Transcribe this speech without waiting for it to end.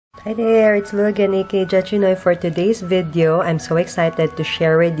Hi there, it's Logan aka Jachinoy. For today's video, I'm so excited to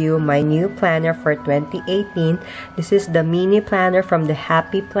share with you my new planner for 2018. This is the mini planner from the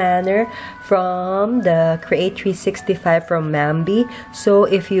Happy Planner from the Create 365 from Mambi. So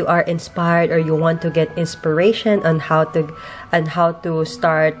if you are inspired or you want to get inspiration on how to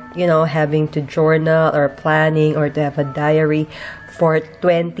start, having to journal or planning or to have a diary for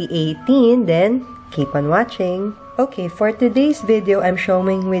 2018, then keep on watching. Okay, for today's video, I'm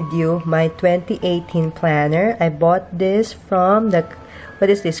showing with you my 2018 planner. I bought this from the,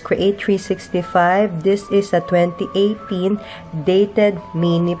 Create 365. This is a 2018 dated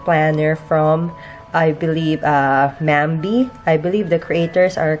mini planner from, I believe, Mambi. I believe the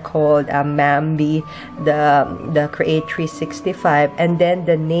creators are called Mambi, the Create 365. And then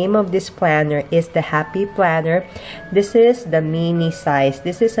the name of this planner is the Happy Planner. This is the mini size.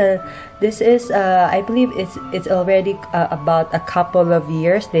 This is I believe it's already about a couple of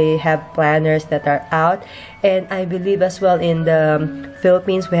years. They have planners that are out, and I believe as well in the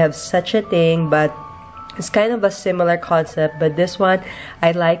Philippines we have such a thing, but it's kind of a similar concept. But this one,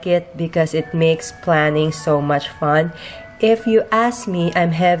 I like it because it makes planning so much fun. If you ask me,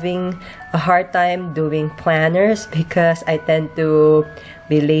 I'm having a hard time doing planners because I tend to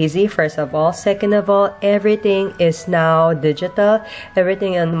be lazy, first of all. Second of all, everything is now digital.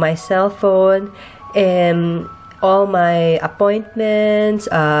 Everything on my cell phone, and all my appointments,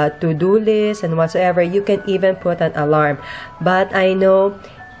 to-do lists, and whatsoever. You can even put an alarm. But I know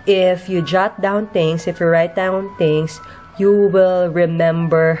if you jot down things, if you write down things, you will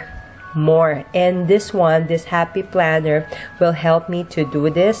remember more. And this Happy Planner will help me to do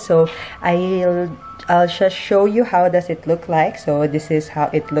this. So I'll just show you how does it look like. So this is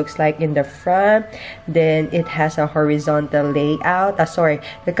how it looks like in the front. Then it has a horizontal layout.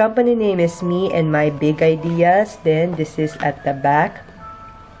 The company name is Me and My Big Ideas. Then this is at the back.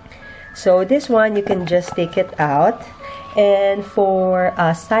 So this one, you can just take it out. And for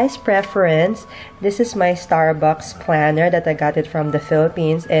size preference, this is my Starbucks planner that I got it from the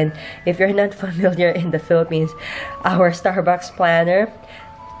Philippines. And if you're not familiar in the Philippines, our Starbucks planner,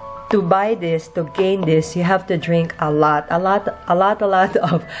 to buy this, to gain this, you have to drink a lot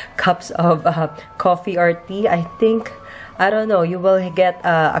of cups of coffee or tea. I don't know, you will get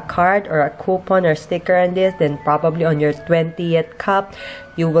a card or a coupon or sticker on this. Then probably on your 20th cup,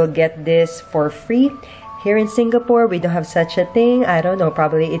 you will get this for free. Here in Singapore, we don't have such a thing. I don't know,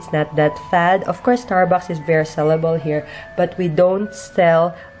 probably it's not that fad. Of course, Starbucks is very sellable here, but we don't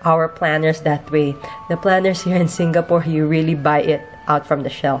sell our planners that way. The planners here in Singapore, you really buy it out from the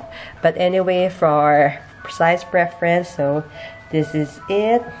shelf. But anyway, for size preference, so this is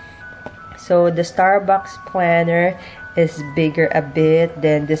it. So the Starbucks planner is bigger a bit,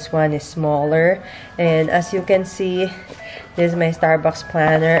 then this one is smaller. And as you can see, this is my Starbucks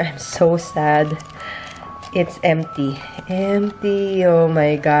planner. I'm so sad. It's empty. Oh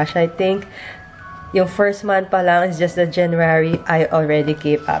my gosh. I think yung first month pa lang is just the January, I already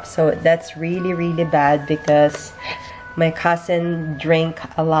gave up. So that's really, really bad because my cousin drank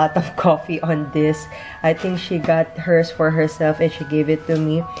a lot of coffee on this. I think she got hers for herself and she gave it to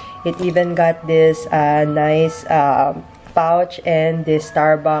me. It even got this nice pouch and this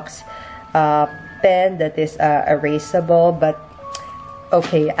Starbucks pen that is erasable. But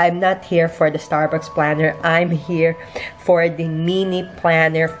okay, I'm not here for the Starbucks planner. I'm here for the mini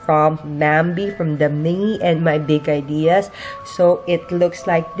planner from Mambi, from the Me and My Big Ideas. So it looks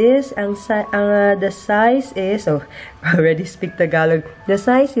like this. The size is, already speak Tagalog. The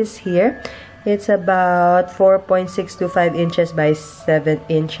size is here. It's about 4.625 inches by 7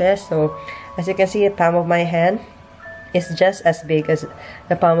 inches. So as you can see, the palm of my hand is just as big as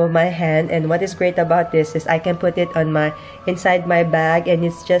the palm of my hand. And what is great about this is I can put it on inside my bag, and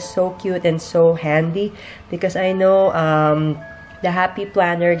it's just so cute and so handy because I know the Happy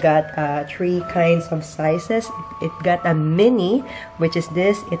Planner got 3 kinds of sizes. It got a mini, which is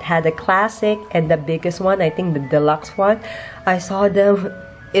this. It had a classic and the biggest one, I think the deluxe one. I saw them.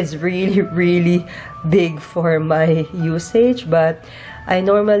 It's really, really big for my usage, but I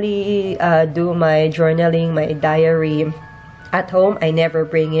normally do my journaling, my diary at home. I never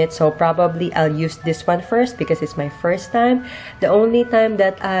bring it, so probably I'll use this one first because it's my first time. The only time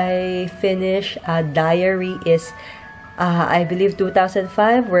that I finish a diary is I believe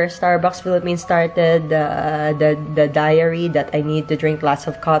 2005, where Starbucks Philippines started the diary that I need to drink lots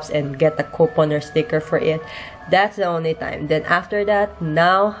of cups and get a coupon or sticker for it. That's the only time. Then after that,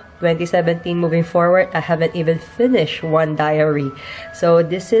 now 2017 moving forward, I haven't even finished one diary. So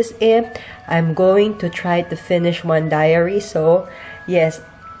this is it. I'm going to try to finish one diary. So yes,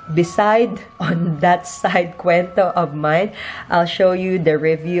 beside on that side cuento of mine, I'll show you the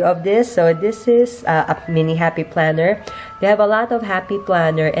review of this. So this is a mini happy planner. They have a lot of happy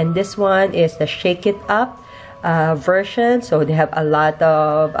planner, and this one is the Shake It Up version. So they have a lot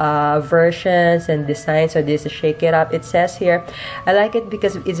of versions and designs. So this is Shake It Up. It says here, I like it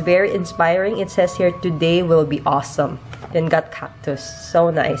because it's very inspiring. It says here, today will be awesome. Then got cactus,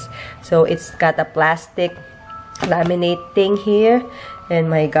 so nice. So it's got a plastic laminate thing here, and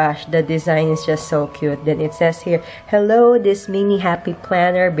my gosh, the design is just so cute. Then it says here, hello, this mini happy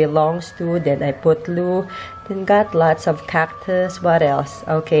planner belongs to, then I put Lou, then got lots of cactus. What else?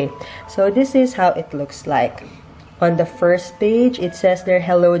 Okay, so this is how it looks like. On the first page, it says there,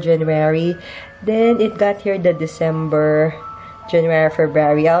 hello January. Then it got here the December, January,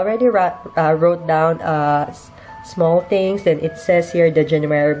 February. I already wrote down small things. Then it says here the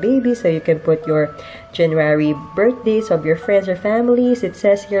January baby, so you can put your January birthdays of your friends or families. It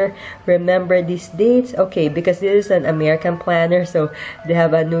says here, remember these dates. Okay, because this is an American planner, so they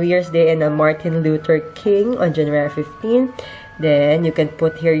have a New Year's Day and a Martin Luther King on January 15. Then you can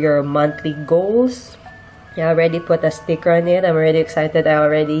put here your monthly goals. I already put a sticker on it. I'm already excited. I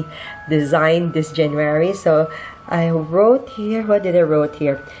already designed this January. So I wrote here, what did I wrote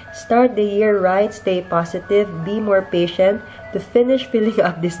here? Start the year right, stay positive, be more patient. To finish filling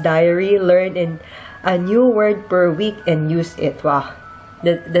up this diary, learn a new word per week and use it. Wow,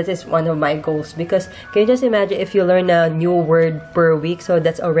 that is one of my goals, because can you just imagine if you learn a new word per week? So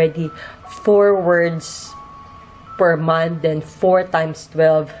that's already 4 words per month, then 4 times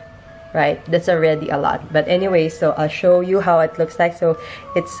 12. Right, that's already a lot. But anyway, so I'll show you how it looks like. So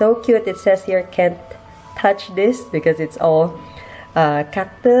it's so cute. It says here, can't touch this because it's all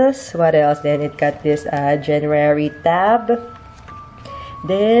cactus. What else? Then it got this January tab.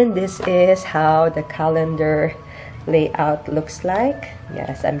 Then this is how the calendar layout looks like.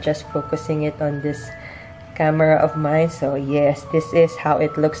 Yes, I'm just focusing it on this camera of mine. So yes, this is how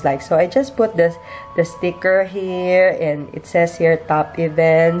it looks like. So I just put the sticker here, and it says here top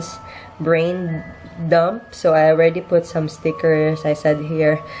events, brain dump. So I already put some stickers. I said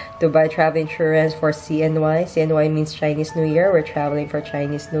here to buy travel insurance for CNY. CNY means Chinese New Year. We're traveling for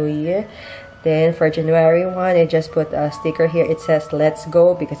Chinese New Year. Then for January 1, I just put a sticker here. It says let's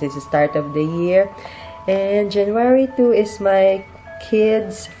go because it's the start of the year. And January 2 is my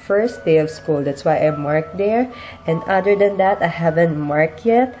kids' first day of school. That's why I marked there. And other than that, I haven't marked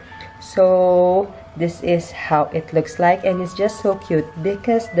yet. So this is how it looks like, and it's just so cute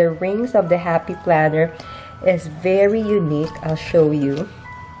because the rings of the happy planner is very unique. I'll show you,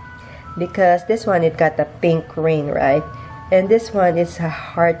 because this one, it got a pink ring, right? And this one is a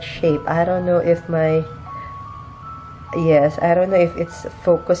heart shape. I don't know if I don't know if it's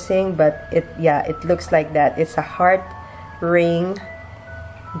focusing, but it looks like that. It's a heart ring.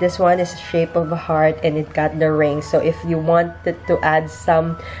 This one is the shape of a heart, and it got the ring. So if you wanted to add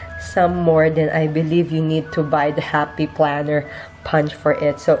some more, then I believe you need to buy the happy planner punch for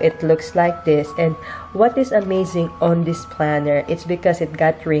it. So it looks like this. And what is amazing on this planner, it's because it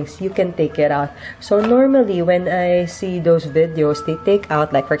got rings. You can take it out. So normally when I see those videos, they take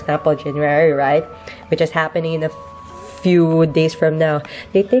out, like for example January, right, which is happening in a few days from now.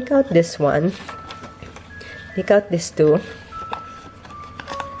 They take out this one, take out this too.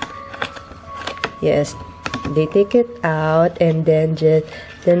 Yes, they take it out, and then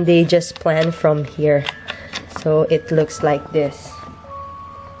they just plan from here. So it looks like this.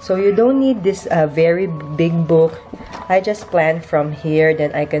 So you don't need this very big book. I just plan from here.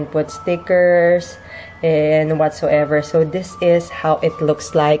 Then I can put stickers and whatsoever. So this is how it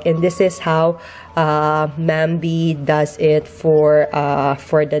looks like, and this is how Mambi does it for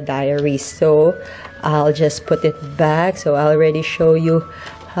the diary. So I'll just put it back. So I'll already show you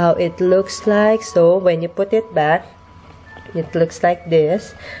how it looks like. So when you put it back, it looks like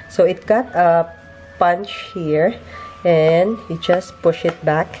this. So it got a punch here, and you just push it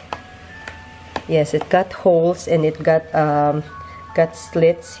back. Yes, it got holes, and it got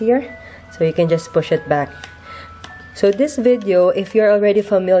slits here, so you can just push it back. So this video, if you're already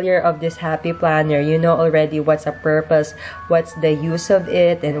familiar of this happy planner, you know already what's the purpose, what's the use of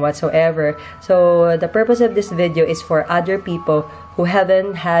it, and whatsoever. So the purpose of this video is for other people who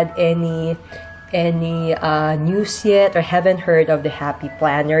haven't had any news yet, or haven't heard of the happy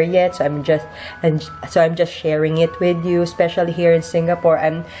planner yet. So I'm just sharing it with you, especially here in Singapore.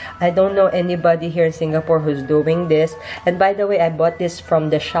 I don't know anybody here in Singapore who's doing this. And by the way, I bought this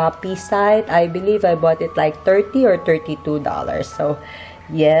from the Shopee site. I believe I bought it like $30 or $32. So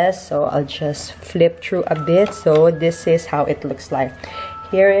yes, so I'll just flip through a bit. So this is how it looks like.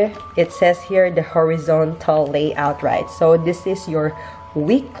 Here it says here the horizontal layout, right? So this is your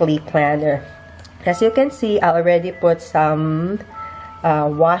weekly planner. As you can see, I already put some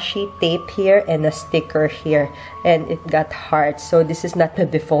washi tape here and a sticker here, and it got hearts. So this is not the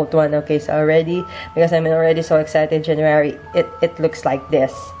default one. Okay, so already, because I'm already so excited, January, it looks like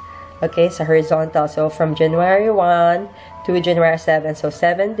this. Okay, so horizontal. So from January 1 to January 7, so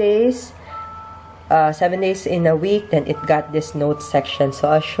 7 days. 7 days in a week. Then it got this notes section. So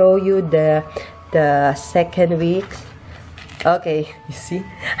I'll show you the second week. Okay, you see,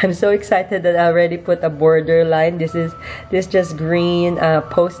 I'm so excited that I already put a borderline. This just green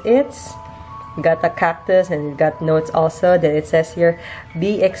post-its. Got a cactus and it got notes also. Then it says here,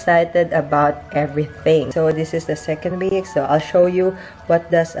 be excited about everything. So this is the second week. So I'll show you what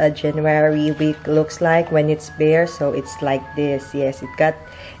does a January week looks like when it's bare. So it's like this. Yes, it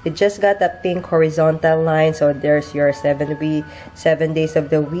just got a pink horizontal line. So there's your 7 days of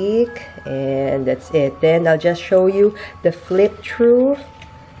the week, and that's it. Then I'll just show you the flip through.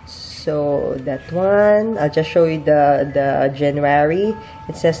 So that one, I'll just show you the January.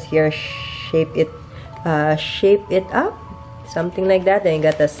 It says here, shape it up, something like that. Then you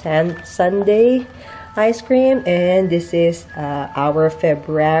got the Sunday ice cream, and this is our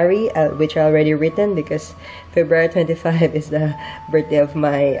February, which I already written because February 25 is the birthday of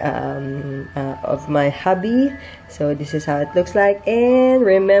my hubby. So this is how it looks like. And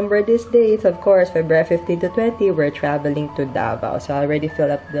remember these dates, of course, February 15 to 20, we're traveling to Davao. So I already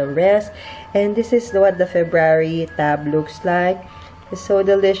filled up the rest, and this is what the February tab looks like. It's so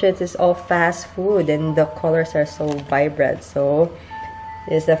delicious. It's all fast food, and the colors are so vibrant. So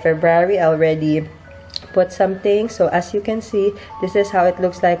it's the February. I already put something. So as you can see, this is how it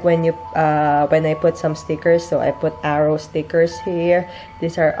looks like when I put some stickers. So I put arrow stickers here.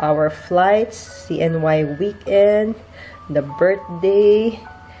 These are our flights, CNY weekend, the birthday,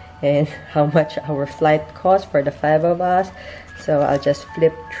 and how much our flight cost for the 5 of us. So I'll just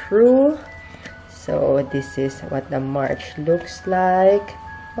flip through. So this is what the March looks like.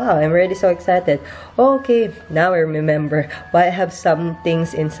 Wow, I'm already so excited. Okay, now I remember why I have some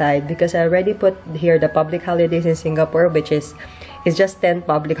things inside, because I already put here the public holidays in Singapore, which is just 10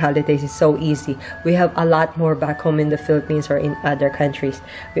 public holidays. It's so easy. We have a lot more back home in the Philippines or in other countries.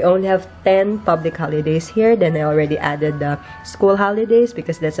 We only have 10 public holidays here. Then I already added the school holidays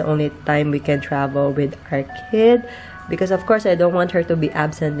because that's the only time we can travel with our kid. Because of course I don't want her to be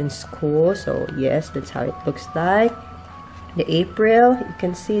absent in school. So yes, that's how it looks like. The April, you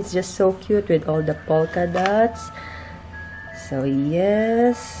can see it's just so cute with all the polka dots. So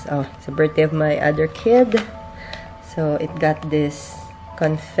yes, oh, it's the birthday of my other kid. So it got this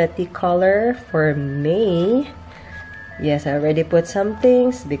confetti color for May. Yes, I already put some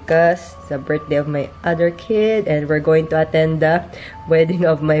things because it's the birthday of my other kid, and we're going to attend the wedding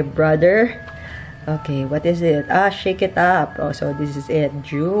of my brother. Okay, what is it? Shake it up. Oh, so this is it,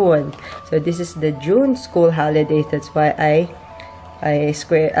 June. So this is the June school holidays. That's why I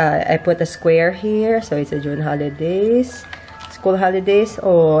put a square here. So it's a June holidays, school holidays.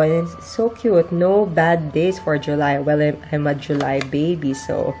 Oh, and it's so cute. No bad days for July. Well, I'm a July baby,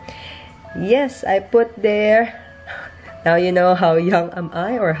 so yes, I put there. Now you know how young am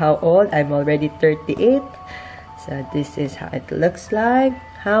I, or how old. I'm already 38. So this is how it looks like.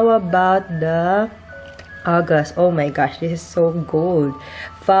 How about the August? Oh my gosh, this is so gold.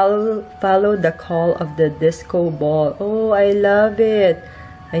 Follow the call of the disco ball. Oh, I love it.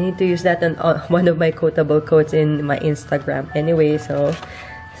 I need to use that on one of my quotable quotes in my Instagram. Anyway, so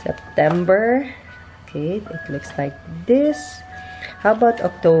September. Okay, it looks like this. How about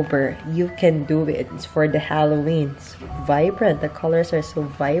October? You can do it. It's for the Halloween. It's vibrant. The colors are so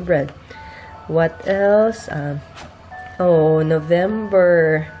vibrant. What else? Oh,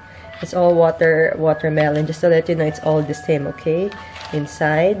 November. It's all watermelon. Just to let you know, it's all the same, okay?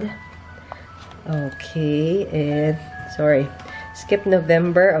 Inside. Okay, and sorry. Skip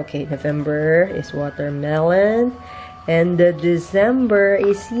November. Okay, November is watermelon. And the December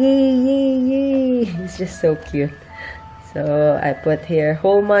is yay. It's just so cute. So I put here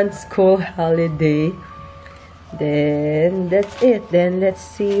whole month school holiday. Then that's it. Then let's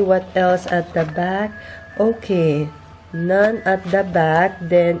see what else at the back. Okay. None at the back.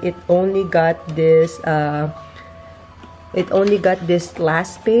 Then it only got this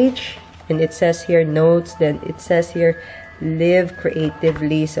last page, and it says here notes. Then it says here live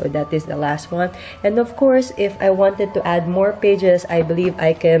creatively. So that is the last one. And of course, if I wanted to add more pages, I believe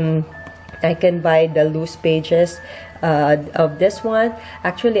I can buy the loose pages of this one.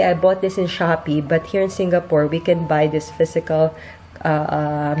 Actually, I bought this in Shopee, but here in Singapore we can buy this physical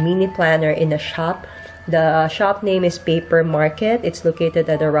mini planner in a shop. The shop name is Paper Market. It's located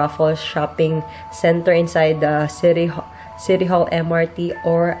at the Raffles Shopping Center inside the City Hall MRT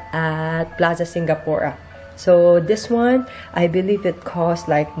or at Plaza Singapura. So this one, I believe it cost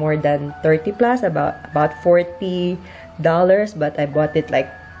like more than 30 plus, about $40, but I bought it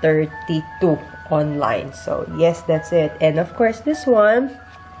like 32 online. So yes, that's it. And of course this one,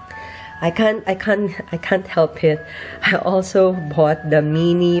 I can't help it. I also bought the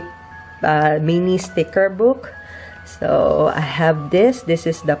mini sticker book. So I have this. This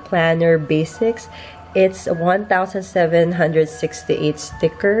is the Planner Basics. It's 1,768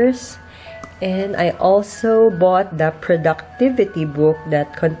 stickers. And I also bought the Productivity book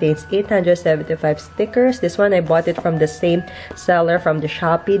that contains 875 stickers. This one I bought it from the same seller from the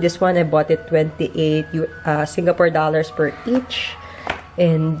Shopee. This one I bought it 28 Singapore dollars per each.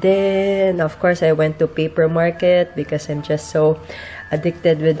 And then of course I went to Paper Market because I'm just so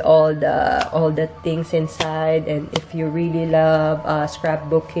addicted with all the things inside. And if you really love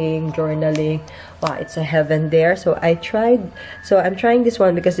scrapbooking, journaling, wow, it's a heaven there. So I'm trying this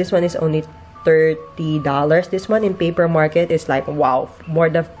one because this one is only $30. This one in Paper Market is like, wow, more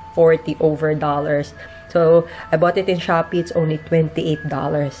than 40 over dollars. So I bought it in Shopee, it's only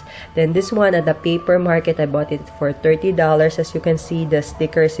 $28. Then this one at the Paper Market, I bought it for $30. As you can see, the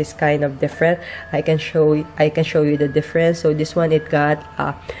stickers is kind of different. I can show you the difference. So this one, it got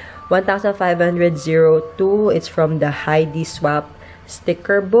 1,502. It's from the Heidi Swap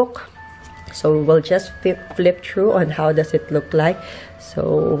sticker book. So we'll just flip through on how does it look like.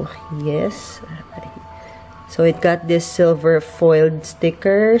 So yes, so it got this silver foiled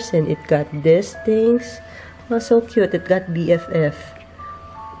stickers, and it got these things. Oh, so cute. It got BFF.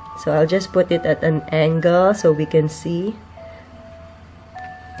 So I'll just put it at an angle so we can see.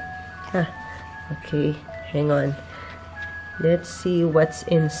 Okay, hang on. Let's see what's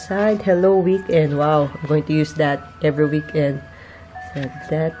inside. Hello Weekend. Wow, I'm going to use that every weekend. So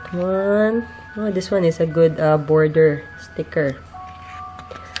that one. Oh, this one is a good border sticker.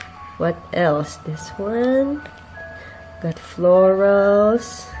 What else? This one got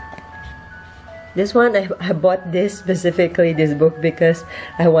florals. This one I bought this specifically, this book, because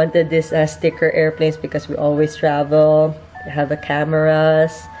I wanted this sticker airplanes, because we always travel. I have the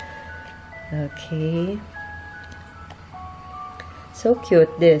cameras. Okay, so cute,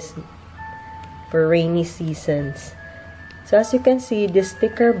 this for rainy seasons. So as you can see, this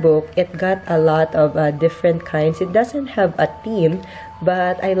sticker book, it got a lot of different kinds. It doesn't have a theme,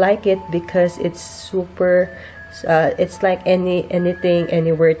 but I like it because it's super, it's like anything,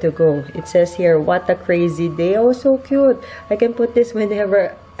 anywhere to go. It says here, what a crazy day. Oh, so cute. I can put this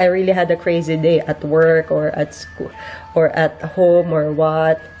whenever I really had a crazy day at work or at school or at home or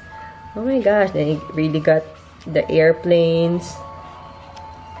what. Oh my gosh, they really got the airplanes.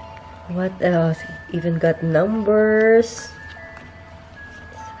 What else? Even got numbers.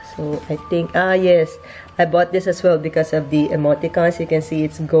 So I think, yes, I bought this as well because of the emoticons. You can see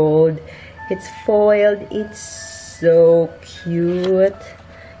it's gold, it's foiled, it's so cute.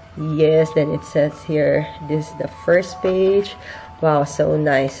 Yes, then it says here, this is the first page. Wow, so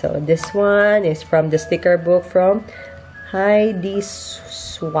nice. So this one is from the sticker book from Heidi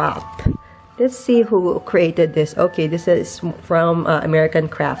Swap. Let's see who created this. Okay, this is from American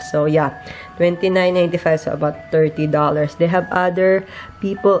Crafts. So yeah, $29.95, so about $30. They have other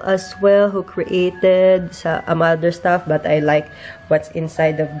people as well who created some other stuff, but I like what's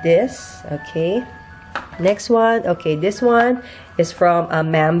inside of this. Okay, next one. Okay, this one is from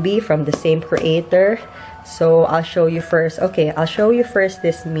Mambi, from the same creator. So I'll show you first. Okay, I'll show you first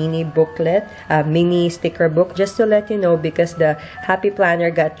this mini booklet, mini sticker book, just to let you know, because the Happy Planner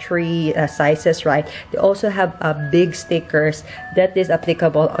got 3 sizes, right? They also have big stickers that is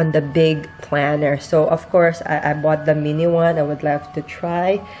applicable on the big planner. So of course, I bought the mini one. I would love to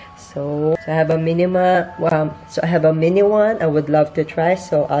try. So I have a mini one. I would love to try.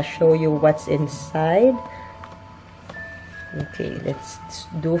 So I'll show you what's inside. Okay, let's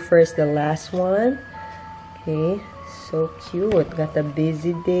do first the last one. Okay, so cute. Got a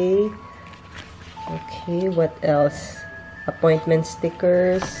busy day. Okay, what else? Appointment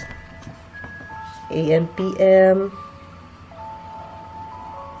stickers. AM, PM.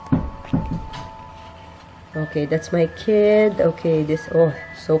 Okay, that's my kid. Okay, this, oh,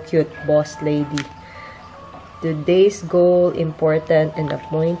 so cute. Boss lady. Today's goal, important, and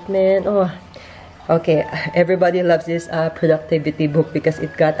appointment. Oh, okay. Everybody loves this productivity book because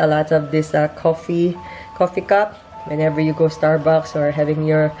it got a lot of this coffee cup whenever you go Starbucks or having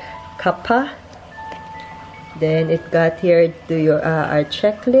your cuppa. Then it got here to your our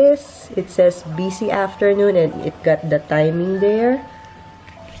checklist. It says busy afternoon, and it got the timing there.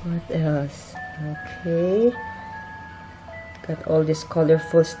 What else? Okay, got all these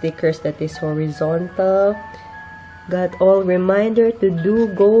colorful stickers that is horizontal. Got all reminder to do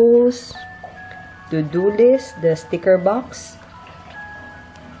goals, to do list, the sticker box.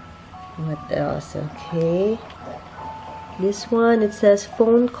 What else? Okay. This one, it says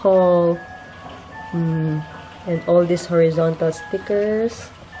phone call. And all these horizontal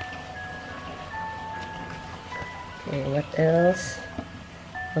stickers. Okay, what else?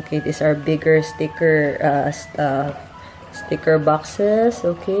 Okay, these are bigger sticker sticker boxes.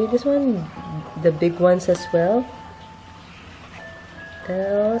 Okay, this one, the big ones as well. What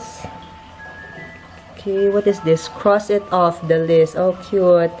else? Okay, what is this? Cross it off the list. Oh,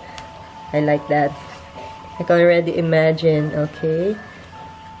 cute. I like that. I can already imagine. Okay.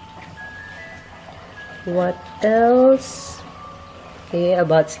 What else? Okay,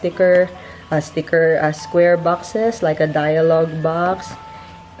 about square boxes, like a dialogue box.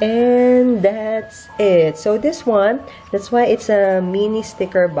 And that's it. So this one, that's why it's a mini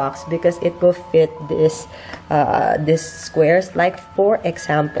sticker box, because it will fit this squares. Like, for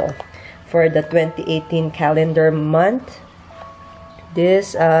example, for the 2018 calendar month,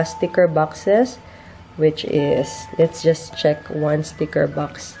 this sticker boxes, which is, let's just check one sticker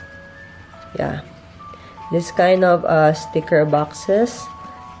box. Yeah, this kind of sticker boxes.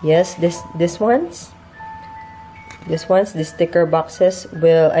 Yes, these sticker boxes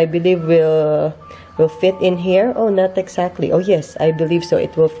will, I believe, will fit in here. Oh, not exactly. Oh yes, I believe so.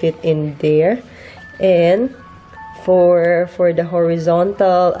 It will fit in there. And for the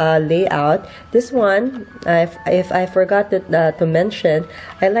horizontal layout, this one, if I forgot to mention,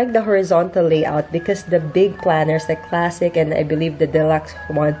 I like the horizontal layout because the big planners, the classic and I believe the deluxe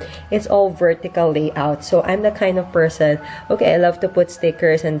one, it's all vertical layout. So I'm the kind of person, okay, I love to put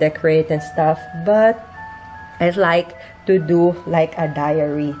stickers and decorate and stuff, but I like to do like a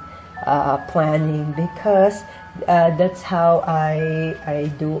diary planning, because that's how I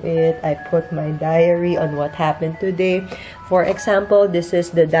do it. I put my diary on what happened today. For example, this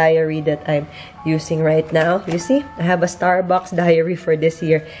is the diary that I'm using right now. You see, I have a Starbucks diary for this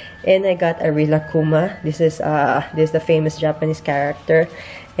year, and I got a Rilakkuma. This is the famous Japanese character,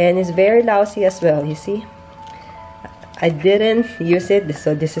 and it's very lousy as well. You see, I didn't use it.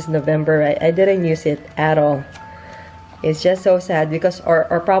 So this is November, right? I didn't use it at all. It's just so sad because,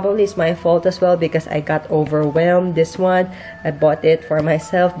 or probably it's my fault as well, because I got overwhelmed. This one, I bought it for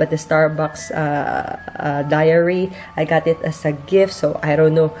myself, but the Starbucks diary, I got it as a gift. So I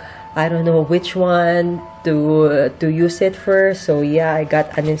don't know which one to use it for. So yeah, I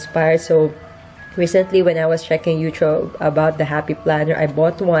got uninspired. So recently, when I was checking YouTube about the Happy Planner, I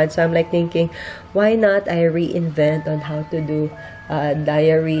bought one. So I'm like thinking, why not I reinvent on how to do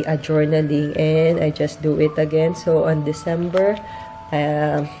diary journaling, and I just do it again. So on December,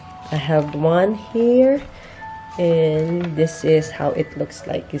 I have one here, and this is how it looks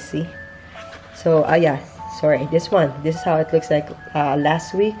like, you see. So yeah, sorry, this is how it looks like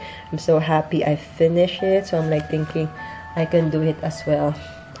last week. I'm so happy I finished it. So I'm like thinking I can do it as well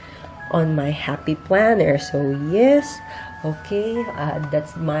on my Happy Planner. So yes, okay,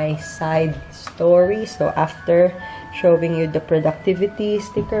 that's my side story. So after showing you the productivity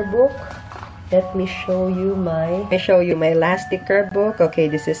sticker book, let me show you my last sticker book. Okay,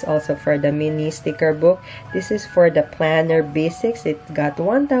 this is also for the mini sticker book. This is for the planner basics. It got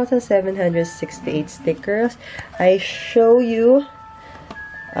 1,768 stickers. I show you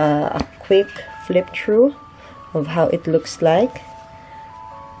a quick flip through of how it looks like.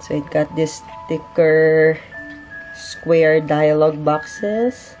 So it got this sticker square dialogue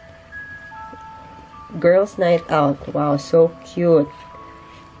boxes. Girls' night out. Wow, so cute.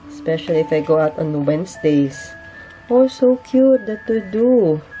 Especially if I go out on Wednesdays. Oh, so cute. The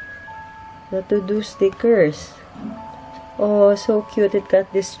to-do stickers. Oh, so cute. It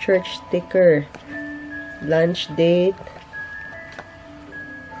got this church sticker. Lunch date.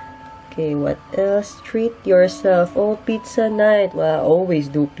 Okay, what else? Treat yourself. Oh, pizza night. Well, I always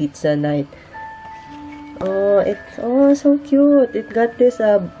do pizza night. Oh, so cute. It got this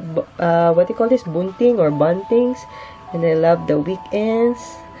what do you call this? Bunting or buntings. And I love the weekends.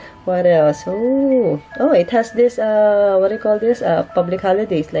 What else? Oh, it has this what do you call this? Public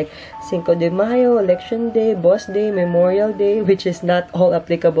holidays like Cinco de Mayo, Election Day, Boss Day, Memorial Day, which is not all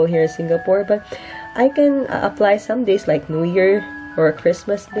applicable here in Singapore, but I can apply some days like New Year or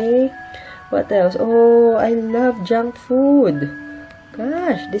Christmas Day. What else? Oh, I love junk food.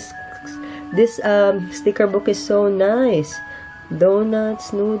 Gosh, this sticker book is so nice.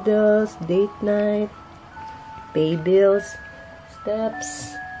 Donuts, noodles, date night, pay bills,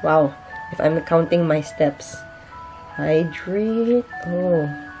 steps. Wow, if I'm counting my steps. Hydrate. Oh,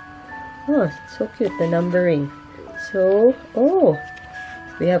 so cute, the numbering. So,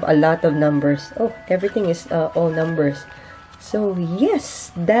 We have a lot of numbers. Oh, everything is all numbers. So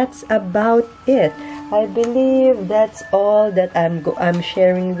yes, that's about it. I believe that's all that I'm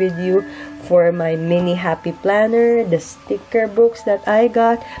sharing with you for my mini happy planner, the sticker books that I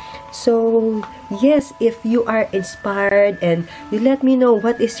got. So yes, if you are inspired and you let me know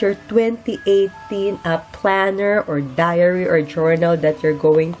what is your 2018 planner or diary or journal that you're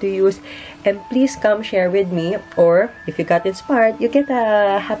going to use, and please come share with me, or if you got inspired, you get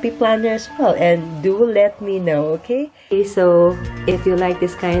a happy planner as well, and do let me know, okay? So if you like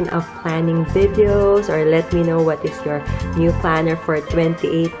this kind of planning videos, or let me know what is your new planner for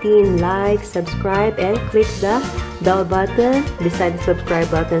 2018, like, subscribe, and click the bell button beside the subscribe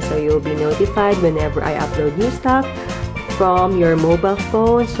button so you'll be notified whenever I upload new stuff from your mobile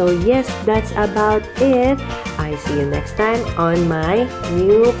phone. So yes, that's about it. I see you next time on my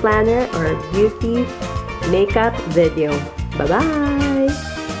new planner or beauty makeup video. Bye bye.